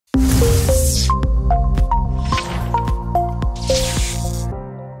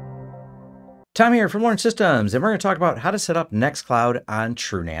Tom here from Learn Systems, and we're going to talk about how to set up Nextcloud on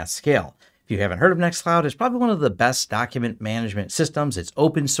TrueNAS scale. If you haven't heard of Nextcloud, it's probably one of the best document management systems. It's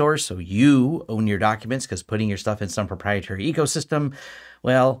open source, so you own your documents, because putting your stuff in some proprietary ecosystem,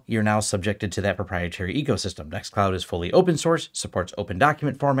 well, you're now subjected to that proprietary ecosystem. Nextcloud is fully open source, supports open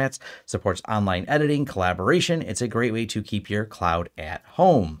document formats, supports online editing, collaboration. It's a great way to keep your cloud at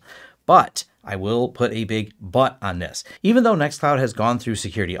home. But I will put a big but on this. Even though Nextcloud has gone through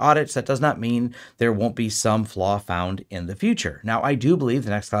security audits, that does not mean there won't be some flaw found in the future. Now, I do believe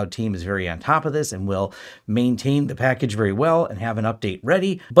the Nextcloud team is very on top of this and will maintain the package very well and have an update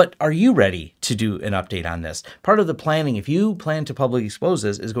ready. But are you ready to do an update on this? Part of the planning, if you plan to publicly expose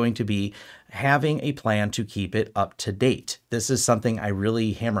this, is going to be having a plan to keep it up to date. This is something I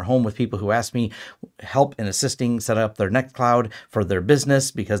really hammer home with people who ask me help in assisting set up their Nextcloud for their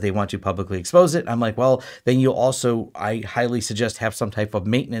business because they want to publicly expose it. I'm like, well, then you also, I highly suggest have some type of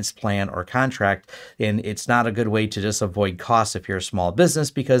maintenance plan or contract. And it's not a good way to just avoid costs if you're a small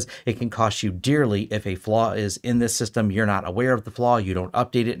business, because it can cost you dearly if a flaw is in this system. You're not aware of the flaw, you don't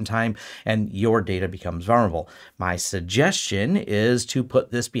update it in time, and your data becomes vulnerable. My suggestion is to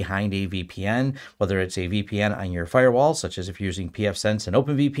put this behind a VPN. Whether it's a VPN on your firewall, such as if you're using pfSense and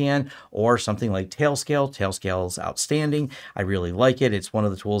OpenVPN, or something like Tailscale. Tailscale is outstanding. I really like it. It's one of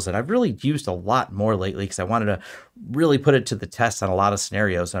the tools that I've really used a lot more lately because I wanted to really put it to the test on a lot of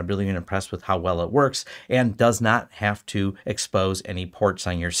scenarios. And I've really been impressed with how well it works and does not have to expose any ports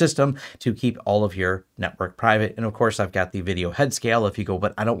on your system to keep all of your network private. And of course, I've got the video head scale. If you go,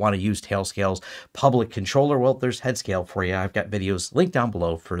 but I don't want to use Tailscale's public controller, well, there's head scale for you. I've got videos linked down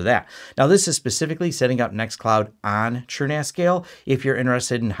below for that. Now, this is specifically setting up Nextcloud on TrueNAS scale. If you're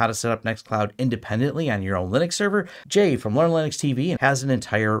interested in how to set up Nextcloud independently on your own Linux server, Jay from LinuxTV has an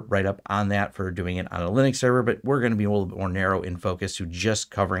entire write-up on that for doing it on a Linux server, but we're going to be a little bit more narrow in focus to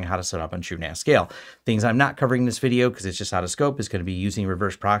just covering how to set up on TrueNAS scale. Things I'm not covering in this video because it's just out of scope is going to be using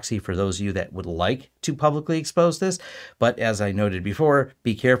reverse proxy for those of you that would like to publicly expose this. But as I noted before,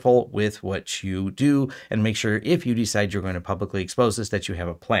 be careful with what you do and make sure if you decide you're going to publicly expose this that you have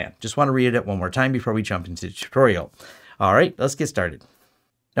a plan. Just want to read it one more time before we jump into the tutorial. All right, let's get started.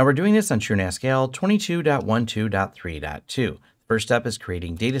 Now we're doing this on TrueNAS scale 22.12.3.2. First step is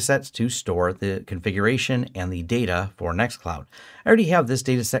creating datasets to store the configuration and the data for Nextcloud. I already have this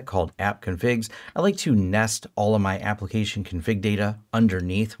dataset called app configs. I like to nest all of my application config data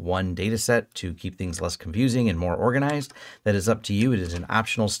underneath one dataset to keep things less confusing and more organized. That is up to you. It is an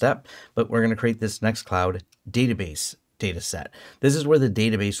optional step, but we're going to create this Nextcloud database dataset. This is where the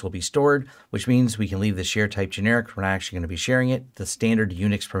database will be stored, which means we can leave the share type generic. We're not actually going to be sharing it. The standard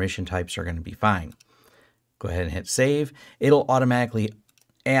Unix permission types are going to be fine. Go ahead and hit save. It'll automatically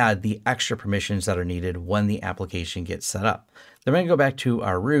add the extra permissions that are needed when the application gets set up. Then we're going to go back to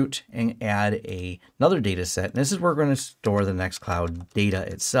our root and add another data set. And this is where we're going to store the Nextcloud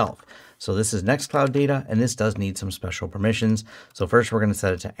data itself. So this is Nextcloud data, and this does need some special permissions. So first we're going to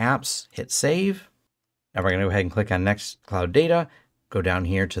set it to apps, hit save. Now we're going to go ahead and click on Nextcloud data, go down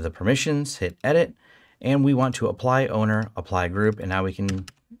here to the permissions, hit edit, and we want to apply owner, apply group, and now we can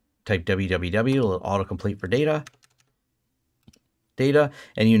type www, it'll autocomplete for data,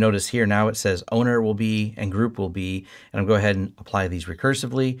 and you notice here now it says owner will be and group will be, and I'll go ahead and apply these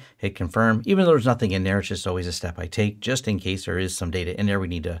recursively, hit confirm. Even though there's nothing in there, it's just always a step I take just in case there is some data in there we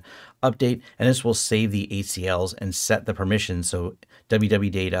need to update, and this will save the ACLs and set the permissions. So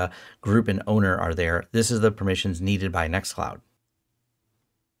www data, group, and owner are there. This is the permissions needed by Nextcloud.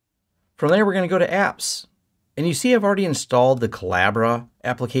 From there, we're going to go to apps. And you see I've already installed the Collabora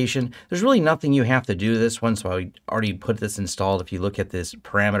application. There's really nothing you have to do this one, so I already put this installed. If you look at this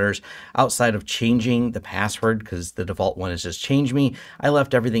parameters, outside of changing the password, because the default one is just change me, I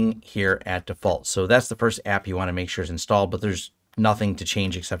left everything here at default. So that's the first app you want to make sure is installed, but there's nothing to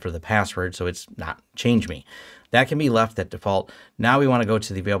change except for the password, so it's not change me. That can be left at default. Now we want to go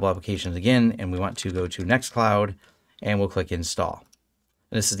to the available applications again, and we want to go to Nextcloud, and we'll click install.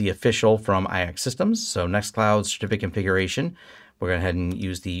 And this is the official from IX Systems. So Nextcloud certificate configuration. We're going to go ahead and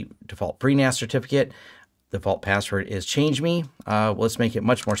use the default TrueNAS certificate. Default password is change me. Let's make it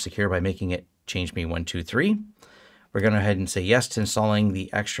much more secure by making it change me 123. We're going to go ahead and say yes to installing the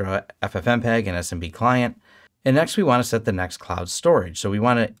extra FFmpeg and SMB client. And next we want to set the Nextcloud storage. So we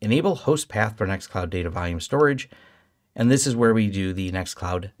want to enable host path for Nextcloud data volume storage. And this is where we do the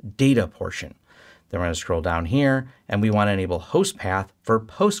Nextcloud data portion. Then we're going to scroll down here and we want to enable host path for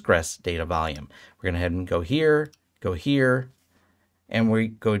Postgres data volume. We're going to head and go here, and we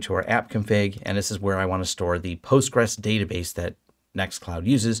go to our app config, and this is where I want to store the Postgres database that Nextcloud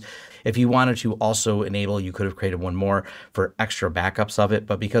uses. If you wanted to also enable, you could have created one more for extra backups of it,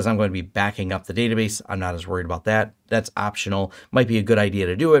 but because I'm going to be backing up the database, I'm not as worried about that. That's optional. Might be a good idea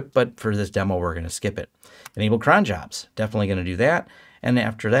to do it, but for this demo, we're going to skip it. Enable cron jobs, definitely going to do that. And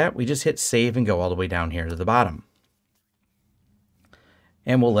after that, we just hit save and go all the way down here to the bottom.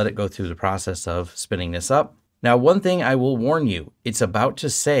 And we'll let it go through the process of spinning this up. Now, one thing I will warn you, it's about to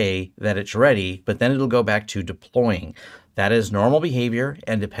say that it's ready, but then it'll go back to deploying. That is normal behavior,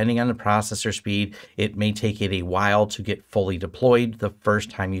 and depending on the processor speed, it may take it a while to get fully deployed the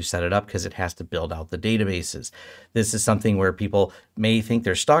first time you set it up because it has to build out the databases. This is something where people may think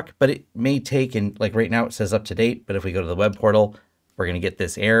they're stuck, but it may take, and like right now it says up to date, but if we go to the web portal, we're going to get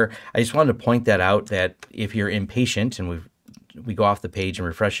this error. I just wanted to point that out, that if you're impatient and we go off the page and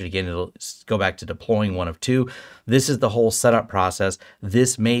refresh it again, it'll go back to deploying one of two. This is the whole setup process.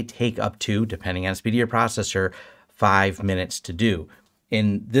 This may take up to, depending on the speed of your processor, 5 minutes to do.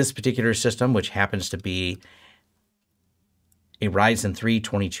 In this particular system, which happens to be a Ryzen 3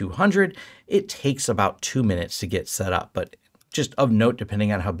 2200, it takes about 2 minutes to get set up. But just of note,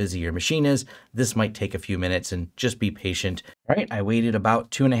 depending on how busy your machine is, this might take a few minutes, and just be patient. All right, I waited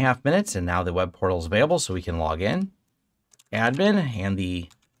about 2.5 minutes, and now the web portal is available, so we can log in. Admin and the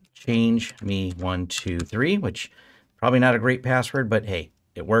change me 123, which probably not a great password, but hey,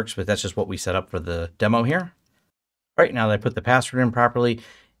 it works. But that's just what we set up for the demo here. All right, now that I put the password in properly,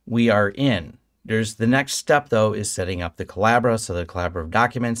 we are in. There's the next step though, is setting up the Collabora, so the collaborative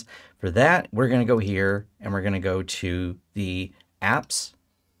documents. For that, we're going to go here and we're going to go to the apps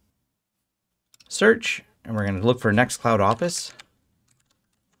search, and we're going to look for Nextcloud Office,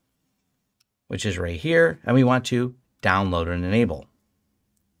 which is right here, and we want to download and enable.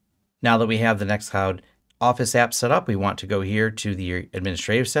 Now that we have the Nextcloud Office app set up, we want to go here to the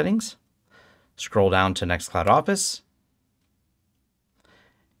administrative settings, scroll down to Nextcloud Office,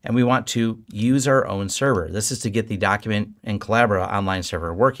 and we want to use our own server. This is to get the document and Collabora online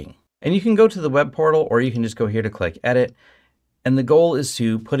server working. And you can go to the web portal, or you can just go here to click edit. And the goal is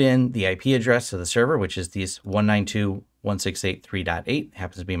to put in the IP address of the server, which is these 192.168.3.8,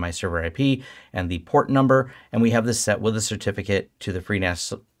 happens to be my server IP, and the port number. And we have this set with a certificate to the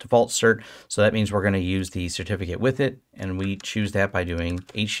FreeNAS default cert. So that means we're going to use the certificate with it. And we choose that by doing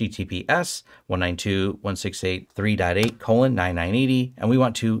HTTPS 192.168.3.8:9980. And we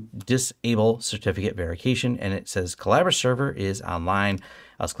want to disable certificate verification. And it says Collabora server is online.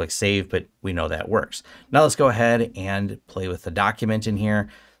 Let's click save, but we know that works. Now let's go ahead and play with the document in here.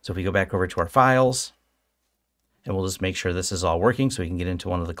 So if we go back over to our files, and we'll just make sure this is all working so we can get into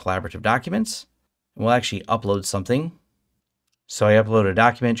one of the collaborative documents. And we'll actually upload something. So I uploaded a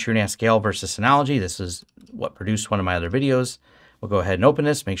document, TrueNAS scale versus Synology. This is what produced one of my other videos. We'll go ahead and open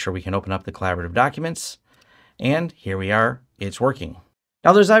this, make sure we can open up the collaborative documents. And here we are, it's working.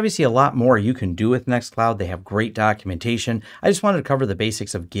 Now, there's obviously a lot more you can do with Nextcloud. They have great documentation. I just wanted to cover the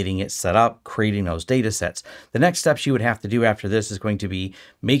basics of getting it set up, creating those data sets. The next steps you would have to do after this is going to be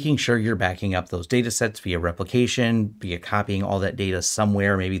making sure you're backing up those data sets via replication, via copying all that data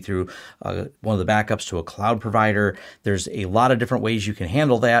somewhere, maybe through one of the backups to a cloud provider. There's a lot of different ways you can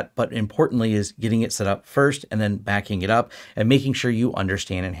handle that, but importantly is getting it set up first and then backing it up and making sure you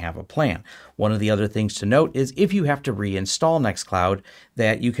understand and have a plan. One of the other things to note is if you have to reinstall Nextcloud,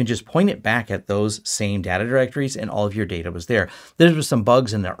 that you can just point it back at those same data directories and all of your data was there. There was some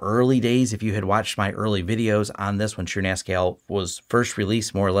bugs in the early days. If you had watched my early videos on this when TrueNAS scale was first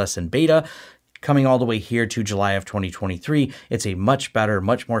released more or less in beta, coming all the way here to July of 2023, it's a much better,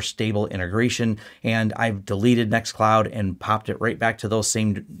 much more stable integration. And I've deleted Nextcloud and popped it right back to those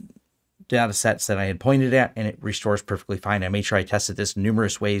same data sets that I had pointed at, and it restores perfectly fine. I made sure I tested this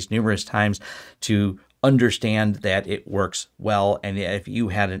numerous ways, numerous times to understand that it works well. And if you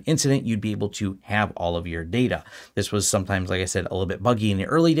had an incident, you'd be able to have all of your data. This was sometimes, like I said, a little bit buggy in the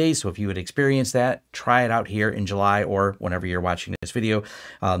early days. So if you would experience that, try it out here in July or whenever you're watching this video,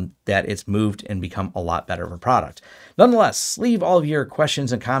 that it's moved and become a lot better of a product. Nonetheless, leave all of your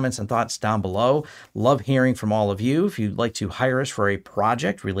questions and comments and thoughts down below. Love hearing from all of you. If you'd like to hire us for a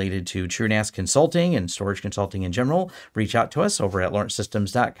project related to TrueNAS consulting and storage consulting in general, reach out to us over at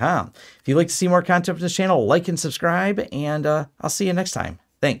lawrencesystems.com. If you'd like to see more content from this channel, like and subscribe, and I'll see you next time.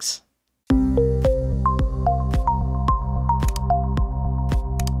 Thanks.